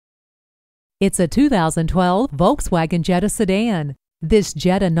It's a 2012 Volkswagen Jetta sedan. This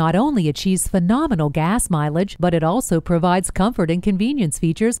Jetta not only achieves phenomenal gas mileage, but it also provides comfort and convenience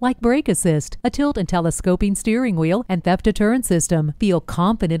features like brake assist, a tilt and telescoping steering wheel, and theft deterrent system. Feel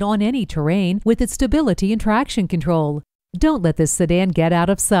confident on any terrain with its stability and traction control. Don't let this sedan get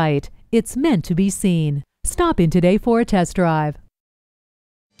out of sight. It's meant to be seen. Stop in today for a test drive.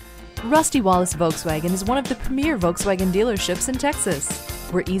 Rusty Wallis Volkswagen is one of the premier Volkswagen dealerships in Texas.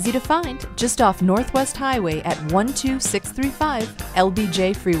 We're easy to find just off Northwest Highway at 12635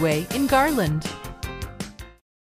 LBJ Freeway in Garland.